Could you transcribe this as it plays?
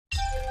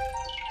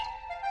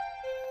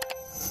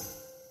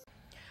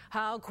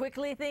How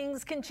quickly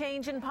things can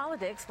change in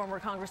politics. Former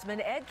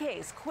Congressman Ed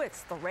Case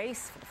quits the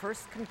race for the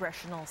first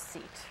congressional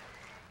seat.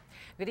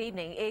 Good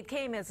evening. It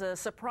came as a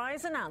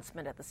surprise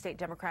announcement at the state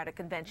Democratic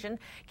convention.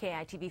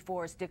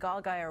 KITV4's Dick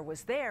Allgaier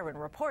was there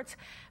and reports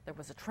there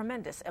was a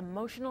tremendous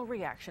emotional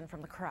reaction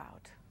from the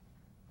crowd.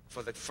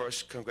 For the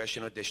first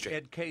congressional district,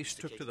 Ed Case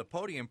took to the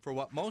podium for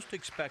what most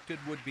expected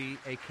would be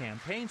a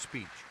campaign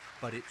speech,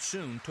 but it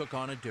soon took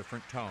on a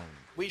different tone.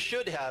 We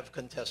should have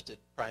contested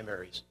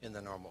primaries in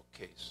the normal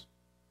case.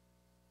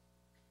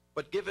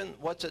 But given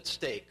what's at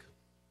stake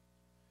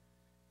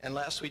and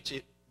last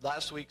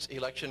week's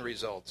election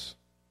results,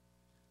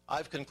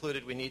 I've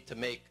concluded we need to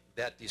make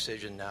that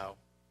decision now.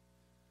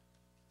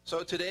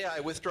 So today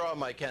I withdraw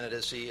my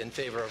candidacy in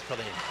favor of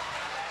Colleen.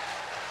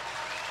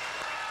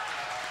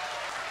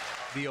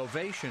 The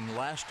ovation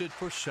lasted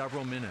for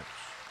several minutes.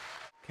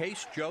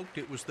 Case joked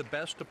it was the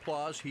best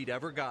applause he'd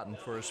ever gotten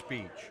for a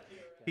speech.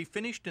 He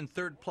finished in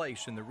third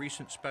place in the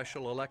recent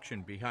special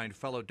election behind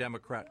fellow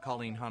Democrat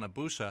Colleen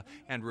Hanabusa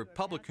and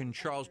Republican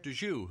Charles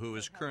DeJoux, who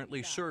is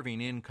currently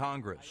serving in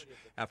Congress.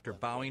 After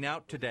bowing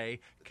out today,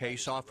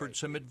 Case offered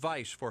some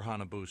advice for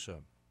Hanabusa.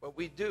 But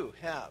we do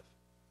have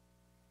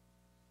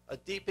a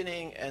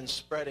deepening and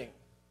spreading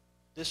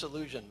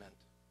disillusionment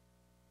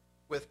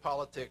with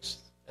politics,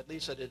 at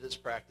least that it is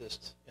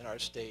practiced in our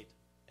state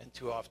and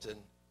too often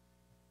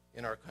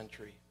in our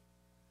country.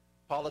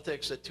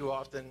 Politics that too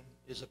often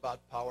is about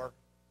power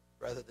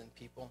rather than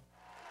people.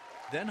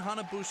 Then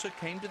Hanabusa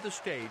came to the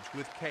stage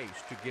with Case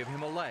to give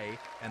him a lay,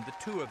 and the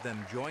two of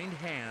them joined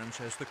hands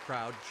as the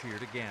crowd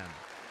cheered again.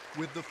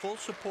 With the full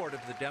support of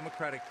the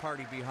Democratic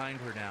Party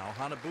behind her now,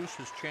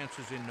 Hanabusa's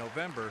chances in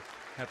November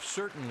have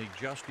certainly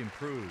just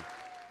improved.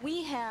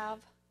 We have,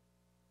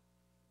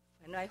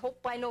 and I hope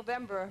by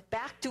November,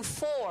 back to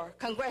 4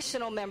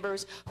 congressional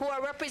members who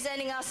are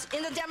representing us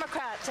in the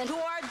Democrats and who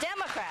are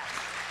Democrats.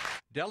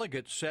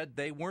 Delegates said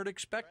they weren't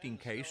expecting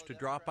Case to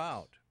drop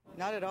out.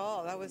 Not at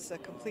all. That was a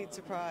complete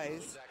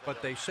surprise.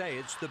 But they say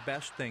it's the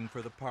best thing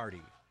for the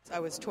party.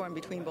 I was torn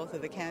between both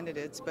of the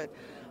candidates, but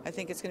I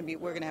think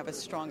we're going to have a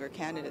stronger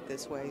candidate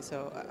this way.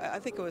 So I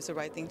think it was the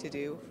right thing to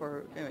do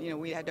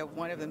we had to have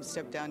one of them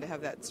step down to have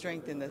that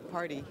strength in the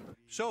party.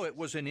 So it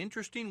was an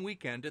interesting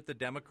weekend at the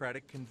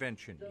Democratic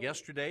convention.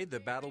 Yesterday, the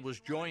battle was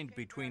joined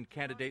between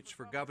candidates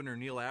for Governor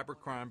Neil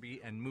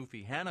Abercrombie and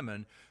Mufi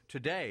Hanneman.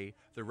 Today,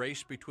 the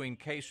race between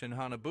Case and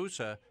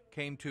Hanabusa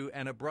came to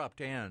an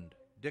abrupt end.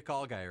 Dick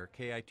Allgaier,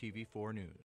 KITV4 News.